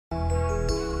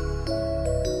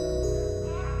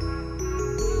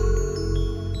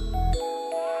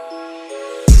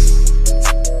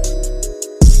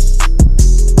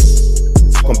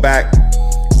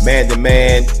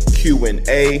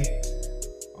Q&A.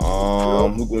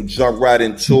 We're gonna jump right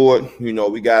into it. You know,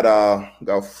 we got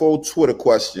 4 Twitter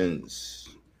questions.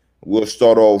 We'll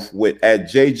start off with at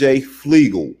JJ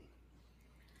Flegel.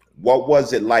 What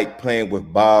was it like playing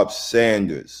with Bob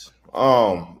Sanders?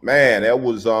 Man, that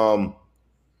was a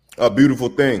beautiful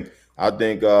thing. I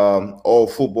think all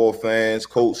football fans,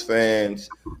 Colts fans,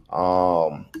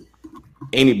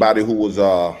 anybody who was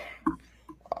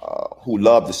who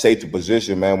loved the safety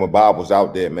position, man, when Bob was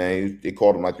out there, man, they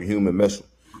called him like the human missile.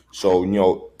 So, you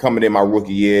know, coming in my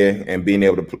rookie year and being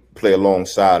able to play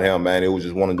alongside him, man, it was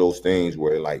just one of those things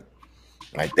where like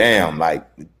damn, like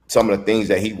some of the things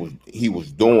that he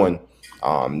was doing,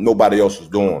 nobody else was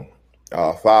doing.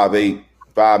 5'8",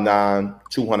 5'9",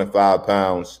 205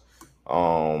 pounds.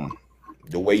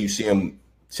 The way you see him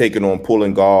taking on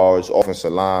pulling guards,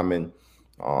 offensive linemen,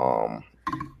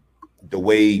 the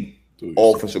way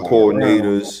offensive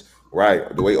coordinators,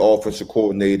 right? The way offensive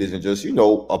coordinators and just, you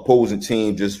know, opposing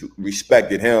team just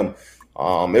respected him.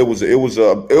 It was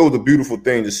a beautiful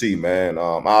thing to see, man.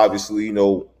 Obviously, you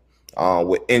know,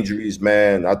 with injuries,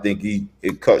 man, I think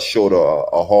it cut short a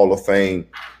Hall of Fame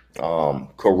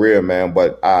career, man.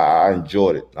 But I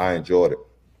enjoyed it.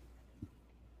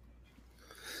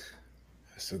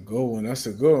 That's a good one. That's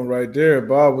a good one right there.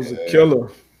 Bob was a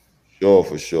killer. Sure,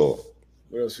 for sure.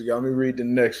 What else we got? Let me read the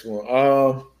next one.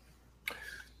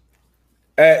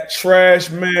 At Trash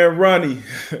Man Ronnie,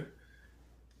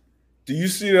 do you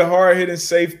see the hard-hitting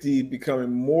safety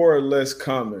becoming more or less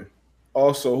common?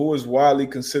 Also, who is widely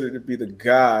considered to be the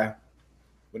guy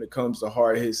when it comes to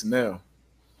hard hits now?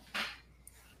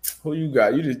 Who you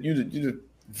got? You the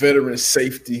veteran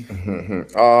safety.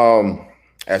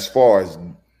 As far as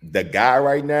the guy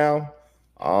right now,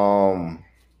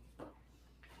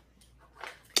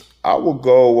 I would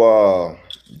go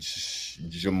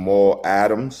Jamal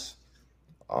Adams.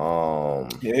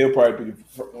 He'll probably be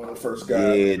one of the first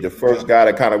guys. Yeah, the first guy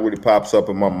that kind of really pops up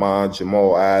in my mind,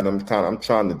 Jamal Adams. I'm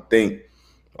trying to think.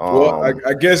 Well,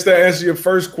 I guess that answers your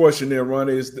first question there,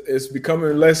 Ronnie. It's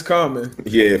becoming less common.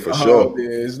 Yeah, for sure.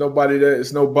 It's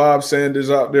no Bob Sanders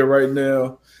out there right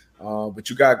now. But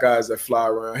you got guys that fly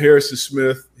around. Harrison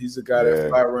Smith, he's a guy that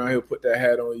fly around. He'll put that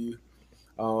hat on you.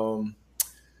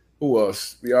 Who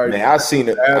else? I seen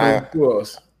it. Who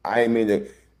else?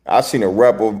 I seen a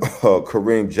rep of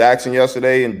Kareem Jackson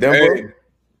yesterday in Denver. Hey,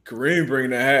 Kareem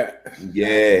bring the hat.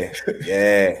 Yeah.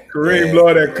 Kareem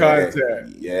love that contact.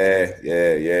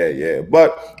 Yeah.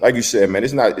 But like you said, man,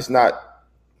 it's not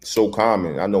so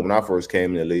common. I know when I first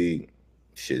came in the league,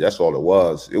 shit, that's all it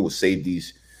was. It was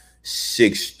safeties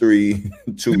 6'3",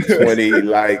 220.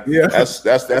 Like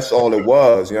that's all it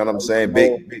was. You know what I'm saying?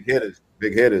 Big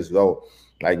hitters. Though,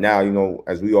 like now, you know,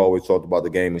 as we always talked about, the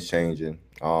game is changing.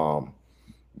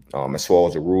 As far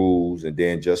as the rules, and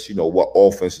then just, you know, what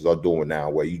offenses are doing now,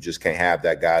 where you just can't have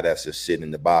that guy that's just sitting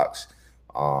in the box.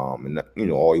 And you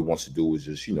know, all he wants to do is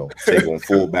just, you know, take on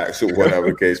fullbacks or whatever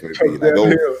the case may be.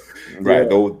 Like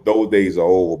those days are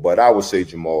over. But I would say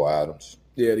Jamal Adams.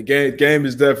 Yeah, the game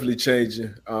is definitely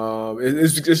changing.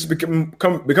 It's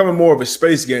becoming more of a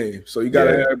space game. So you got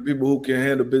to have people who can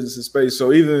handle business in space.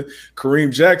 So even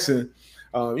Kareem Jackson,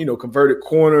 you know, converted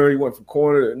corner. He went from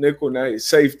corner to nickel. Now he's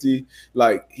safety.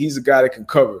 Like, he's a guy that can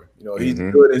cover. You know, he's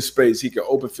good in space. He can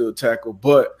open field tackle.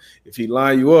 But if he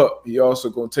line you up, he also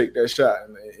going to take that shot.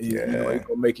 And he's going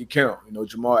to make it count. You know,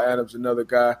 Jamal Adams, another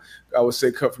guy, I would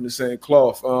say cut from the same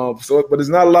cloth. But there's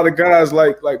not a lot of guys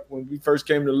like when we first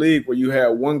came to the league where you had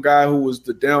one guy who was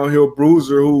the downhill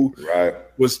bruiser who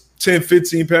was 10,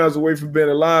 15 pounds away from being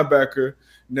a linebacker.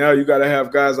 Now you got to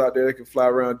have guys out there that can fly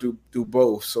around, do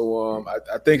both. So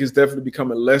I think it's definitely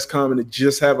becoming less common to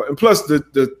just have and plus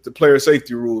the player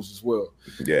safety rules as well.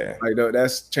 Yeah, like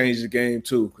that's changed the game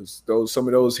too, because some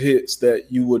of those hits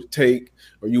that you would take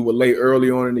or you would lay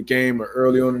early on in the game or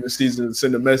early on in the season to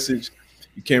send a message,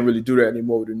 you can't really do that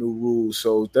anymore with the new rules.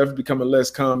 So it's definitely becoming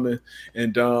less common,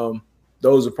 and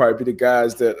those will probably be the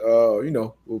guys that you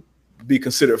know, will be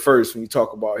considered first when you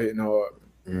talk about hitting hard.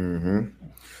 Mm-hmm.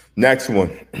 Next one,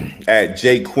 at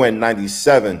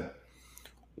JQuinn97,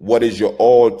 what is your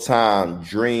all-time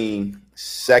dream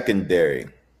secondary?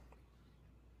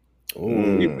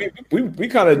 We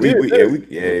kind of did. We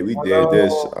did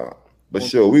this, but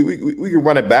sure, we can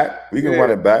run it back. We can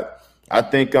run it back. I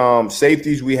think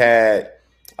safeties we had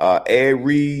Ed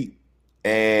Reed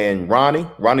and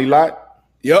Ronnie Lott.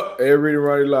 Yep, Ed Reed and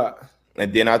Ronnie Lott.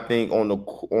 And then I think on the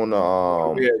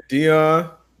we had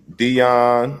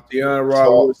Deion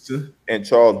Robinson, and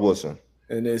Charles Woodson,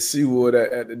 and then Seawood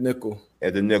at the nickel.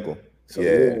 So,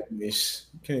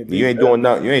 you ain't doing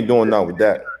nothing. You ain't doing nothing with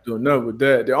that. Doing nothing with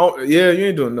that. You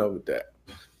ain't doing nothing with that.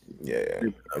 Yeah.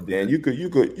 And then you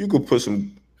could put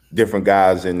some different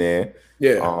guys in there.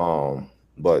 Yeah.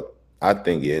 But I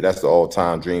think that's the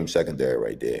all-time dream secondary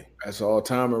right there. That's all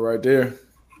timer right there.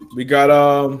 We got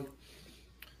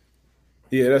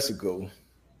that's a good one.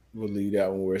 We'll leave that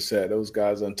one where it's at. Those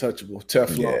guys untouchable.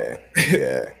 Teflon.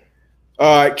 Yeah.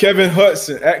 All right, Kevin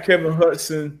Hudson. At Kevin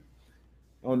Hudson.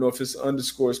 I don't know if it's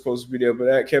underscore supposed to be there, but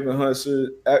at Kevin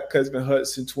Hudson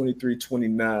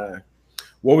 2329.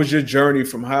 What was your journey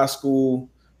from high school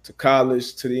to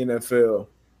college to the NFL?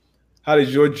 How did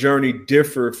your journey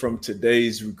differ from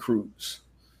today's recruits?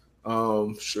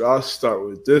 Should I start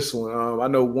with this one? I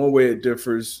know one way it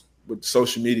differs with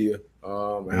social media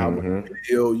and how much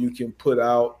video you can put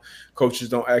out. Coaches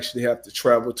don't actually have to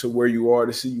travel to where you are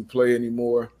to see you play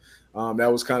anymore.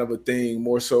 That was kind of a thing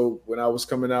more so when I was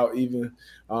coming out even.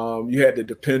 You had to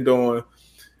depend on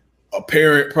a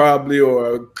parent probably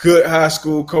or a good high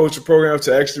school coach or program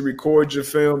to actually record your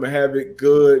film and have it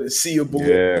good and seeable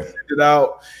and send it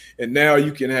out. And now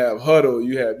you can have Huddle,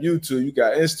 you have YouTube, you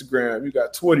got Instagram, you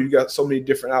got Twitter, you got so many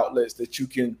different outlets that you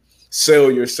can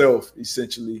sell yourself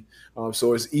essentially.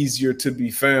 So it's easier to be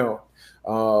found.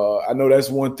 I know that's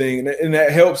one thing, and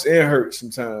that helps and hurts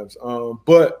sometimes.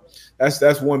 But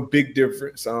that's one big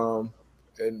difference.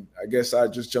 And I guess I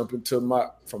just jumped into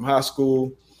from high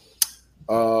school.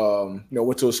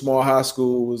 Went to a small high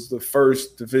school. Was the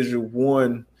first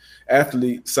Division I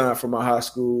athlete signed from my high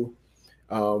school.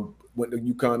 Went to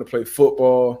UConn to play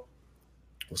football.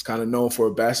 Was kind of known for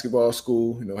a basketball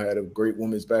school. Had a great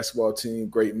women's basketball team,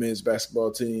 great men's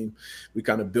basketball team. We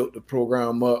kind of built the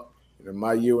program up. In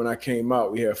my year when I came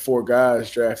out, we had 4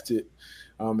 guys drafted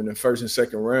in the first and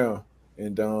second round.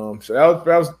 And so that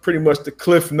was pretty much the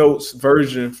Cliff Notes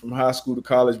version from high school to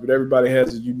college. But everybody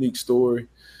has a unique story.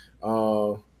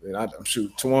 And I'm sure,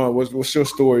 Tawan, what's your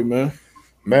story, man?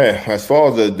 Man, as far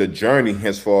as the journey,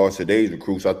 as far as today's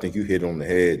recruits, I think you hit on the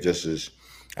head. Just as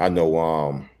I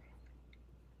know,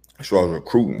 as far as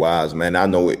recruiting wise, man, I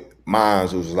know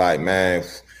mine was like, man,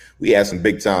 we had some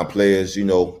big time players,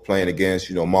 playing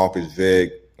against, Marcus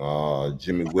Vick,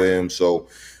 Jimmy Williams. So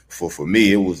for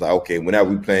me, it was like, okay, whenever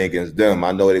we play against them,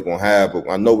 I know we're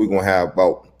gonna have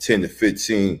about 10 to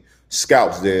 15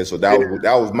 scouts there. So that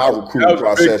was my recruiting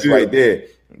process right there.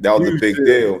 That was a big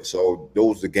deal. So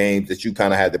those are the games that you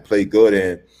kind of had to play good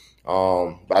in.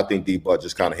 But I think D-Bud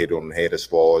just kind of hit on the head as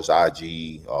far as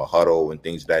IG, Huddle, and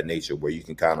things of that nature where you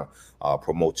can kind of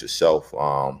promote yourself.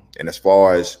 And as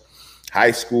far as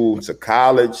high school to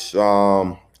college,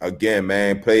 again,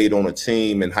 man, played on a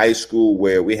team in high school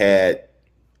where we had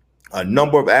a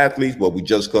number of athletes, but we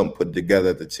just couldn't put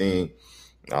together the team.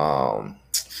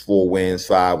 4 wins,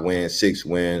 5 wins, 6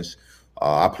 wins.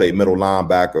 I played middle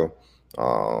linebacker.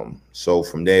 So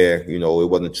from there, it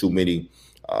wasn't too many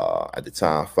at the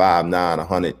time, 5'9",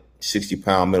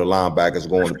 160-pound middle linebackers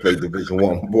going to play Division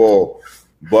I ball.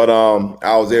 But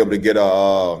I was able to get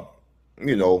a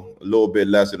little bit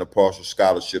less than a partial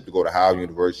scholarship to go to Howard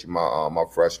University my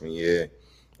freshman year.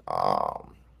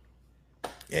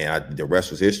 And the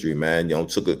rest was history, man.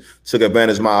 Took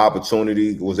advantage of my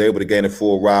opportunity. Was able to gain a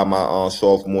full ride my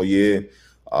sophomore year.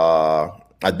 I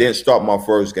didn't start my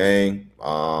first game.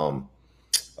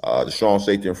 The strong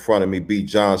safety in front of me, B.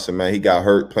 Johnson, man, he got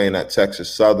hurt playing at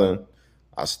Texas Southern.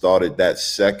 I started that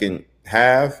second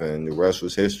half, and the rest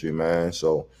was history, man.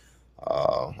 So,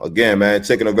 again, man,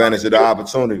 taking advantage of the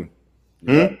opportunity.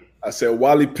 I said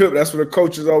Wally Pipp. That's what the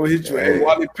coaches always hit you. Hey,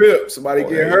 Wally Pipp. Somebody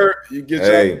get hurt, you get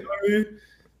your opportunity.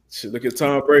 Shit, look at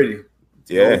Tom Brady.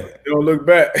 Yeah. You don't look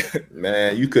back.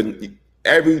 Man, you couldn't –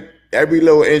 every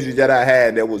little injury that I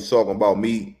had that was talking about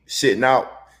me sitting out,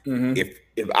 if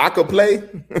I could play,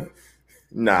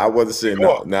 I wasn't sitting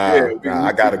out.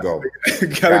 I got to go.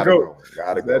 Gotta go.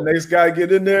 That next guy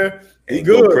get in there, he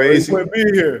good. Crazy. He wouldn't be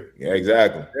here. Yeah,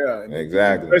 exactly. Yeah,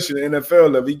 exactly. Especially in the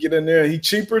NFL level. He get in there, he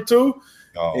cheaper too.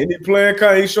 Any playing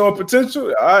kind, he's showing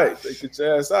potential. All right, take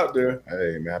your ass out there.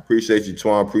 Hey, man, I appreciate you,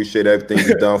 Twan. Appreciate everything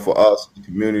you've done for us, the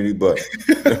community, but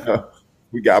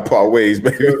we got to part ways,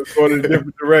 baby. We're going in a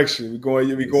different direction. We're going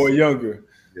younger.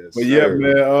 Yes, but sir. yeah,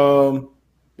 man.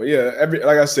 But yeah,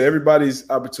 like I said, everybody's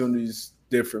opportunities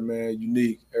different, man.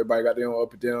 Unique. Everybody got their own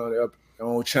up and down, their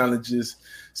own challenges.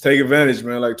 Let's take advantage,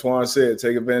 man. Like Twan said,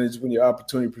 take advantage when your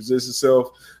opportunity presents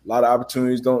itself. A lot of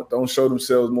opportunities don't show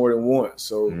themselves more than once.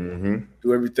 So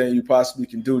do everything you possibly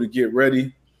can do to get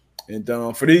ready. And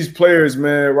for these players,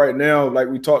 man, right now, like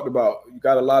we talked about, you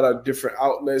got a lot of different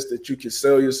outlets that you can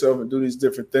sell yourself and do these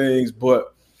different things.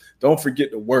 But don't forget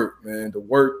the work, man. The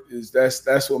work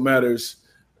that's what matters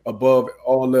above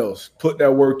all else. Put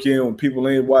that work in when people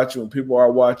ain't watching, when people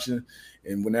are watching,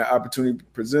 and when that opportunity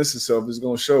presents itself, it's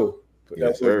going to show. Put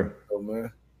Yes, that work, sir. though,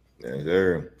 man. Yes,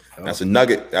 sir. That's a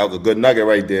nugget. That was a good nugget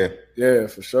right there. Yeah,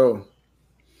 for sure.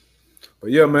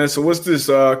 But yeah, man. So what's this?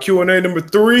 Q&A number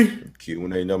 3.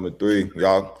 Q&A number 3.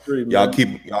 Y'all Man.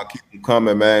 keep them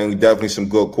coming, man. Definitely some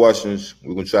good questions.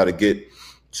 We're gonna try to get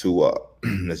to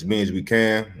as many as we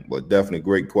can, but definitely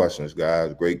great questions,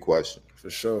 guys. Great questions. For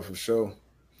sure.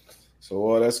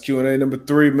 So that's Q&A number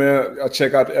 3, man. I'll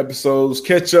check out the episodes,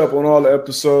 catch up on all the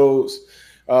episodes,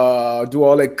 do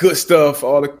all that good stuff,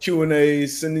 all the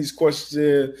Q&As, send these questions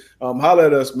in. Holler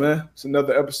at us, man. It's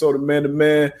another episode of Man to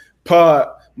Man Pod.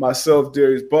 Myself,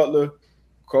 Darius Butler,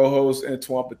 co-host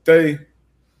Antoine Bethea.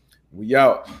 We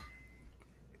out.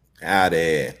 Out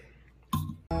there.